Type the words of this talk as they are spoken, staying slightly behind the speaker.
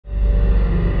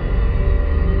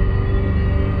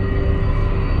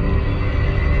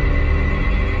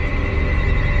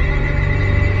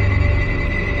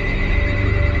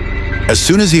As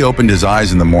soon as he opened his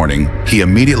eyes in the morning, he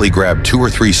immediately grabbed 2 or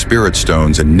 3 spirit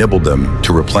stones and nibbled them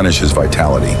to replenish his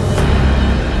vitality.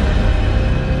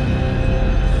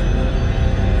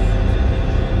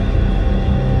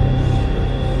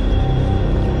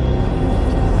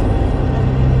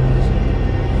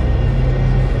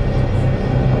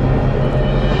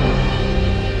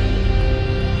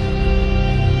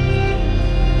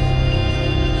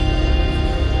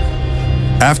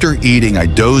 After eating, I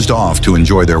dozed off to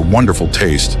enjoy their wonderful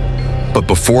taste, but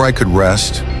before I could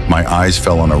rest, my eyes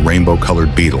fell on a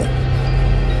rainbow-colored beetle.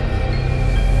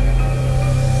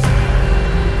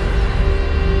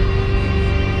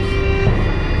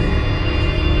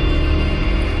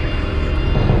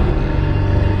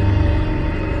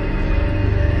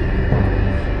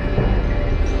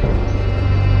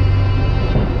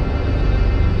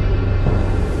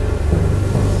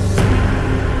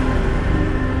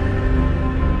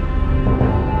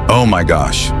 Oh my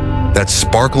gosh, that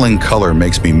sparkling color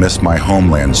makes me miss my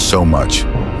homeland so much.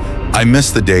 I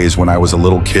miss the days when I was a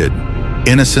little kid,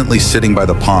 innocently sitting by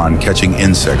the pond catching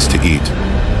insects to eat.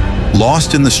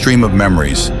 Lost in the stream of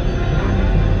memories.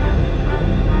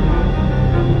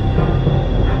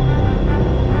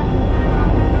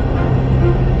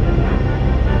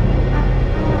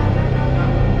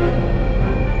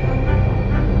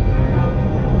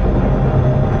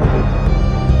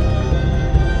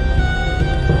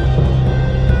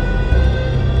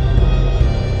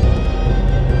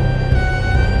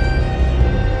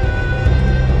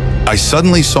 I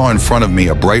suddenly saw in front of me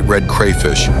a bright red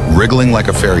crayfish, wriggling like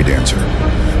a fairy dancer.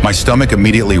 My stomach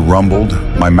immediately rumbled,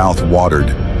 my mouth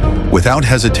watered. Without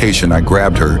hesitation, I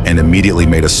grabbed her and immediately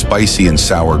made a spicy and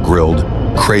sour grilled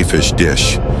crayfish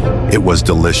dish. It was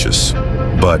delicious,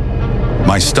 but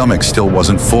my stomach still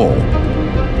wasn't full.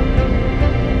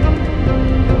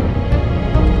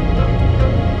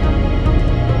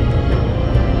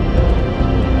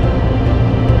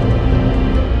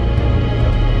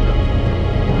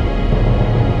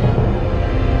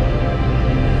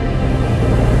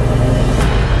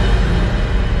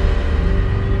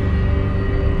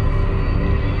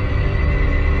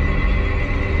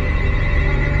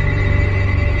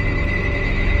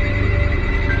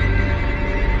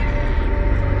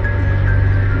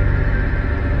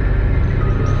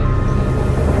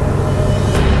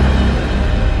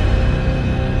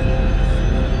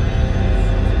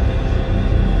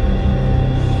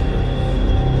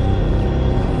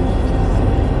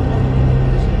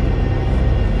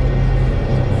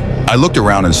 I looked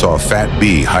around and saw a fat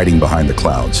bee hiding behind the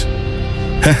clouds.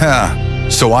 Haha,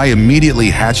 so I immediately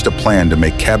hatched a plan to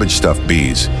make cabbage-stuffed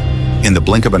bees. In the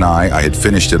blink of an eye, I had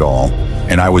finished it all,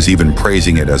 and I was even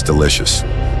praising it as delicious.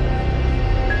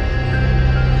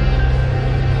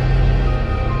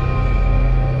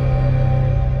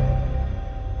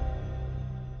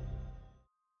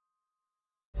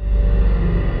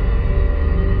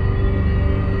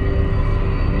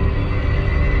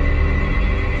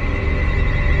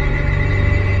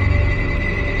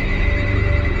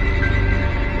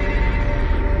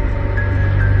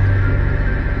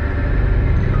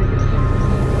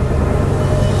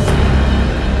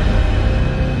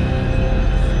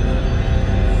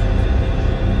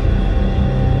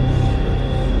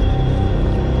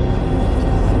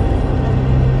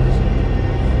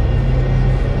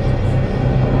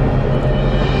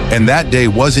 And that day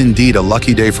was indeed a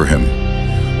lucky day for him.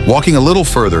 Walking a little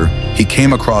further, he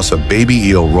came across a baby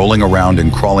eel rolling around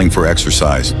and crawling for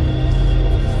exercise.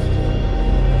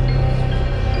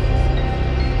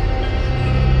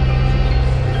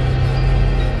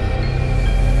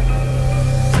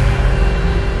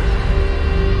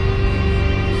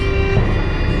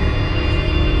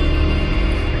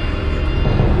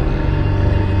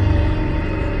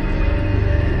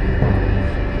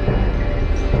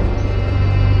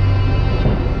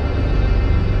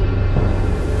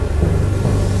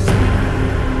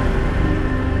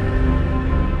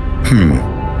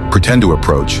 Pretend to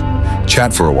approach,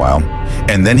 chat for a while,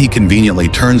 and then he conveniently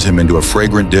turns him into a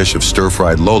fragrant dish of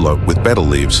stir-fried lola with betel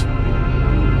leaves.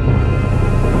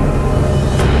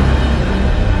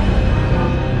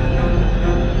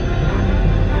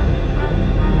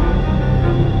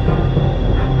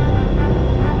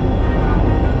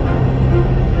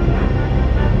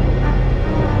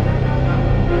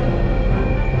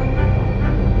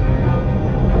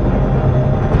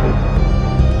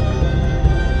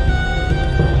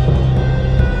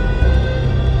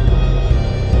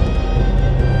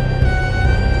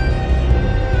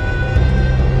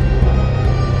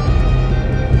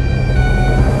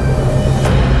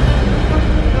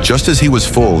 Just as he was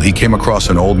full, he came across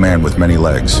an old man with many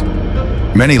legs.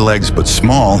 Many legs but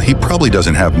small, he probably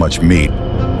doesn't have much meat,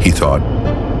 he thought.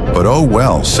 But oh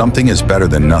well, something is better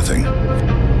than nothing.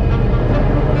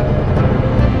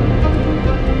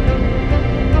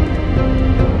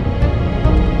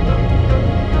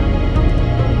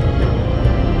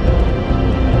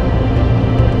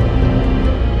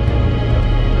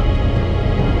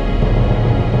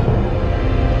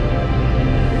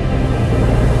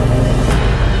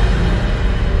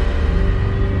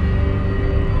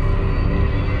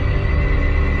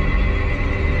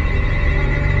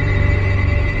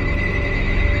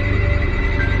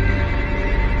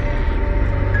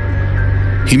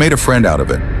 He made a friend out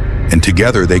of it, and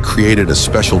together they created a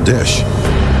special dish.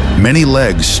 Many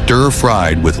legs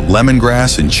stir-fried with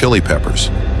lemongrass and chili peppers.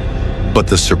 But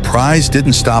the surprise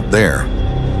didn't stop there.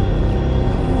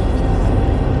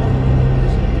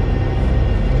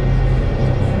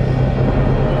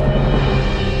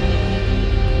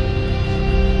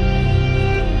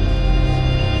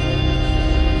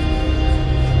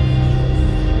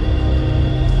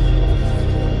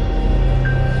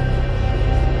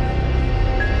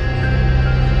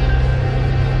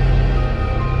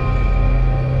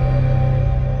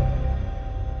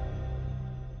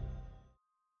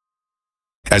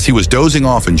 As he was dozing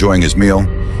off enjoying his meal,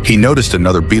 he noticed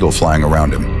another beetle flying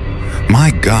around him.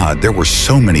 My God, there were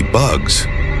so many bugs.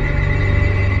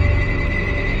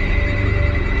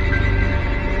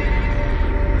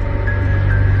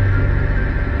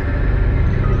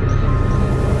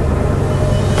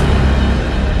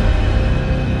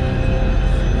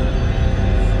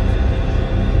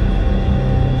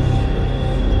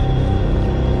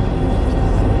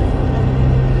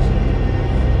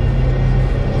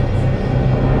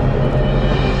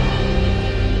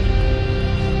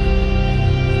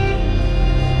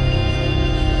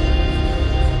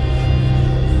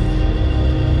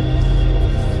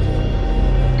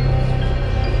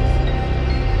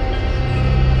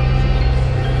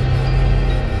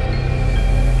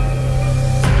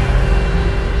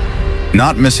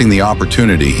 Not missing the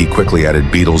opportunity, he quickly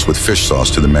added beetles with fish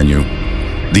sauce to the menu.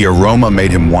 The aroma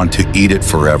made him want to eat it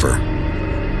forever.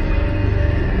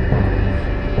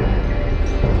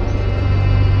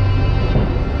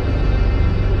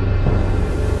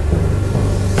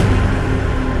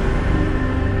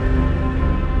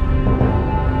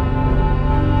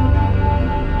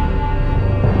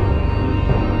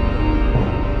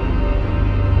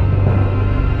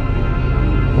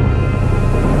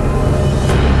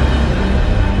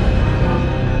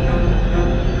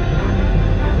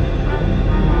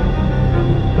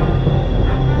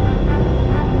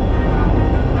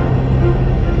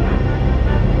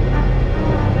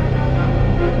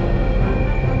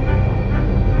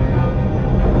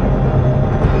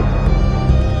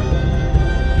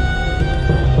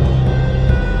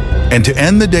 And to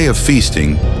end the day of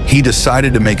feasting, he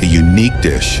decided to make a unique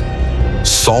dish.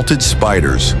 Salted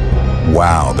spiders.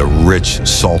 Wow, the rich,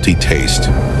 salty taste.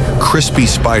 Crispy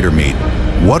spider meat.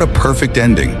 What a perfect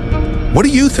ending. What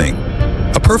do you think?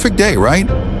 A perfect day, right?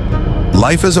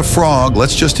 Life as a frog,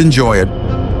 let's just enjoy it.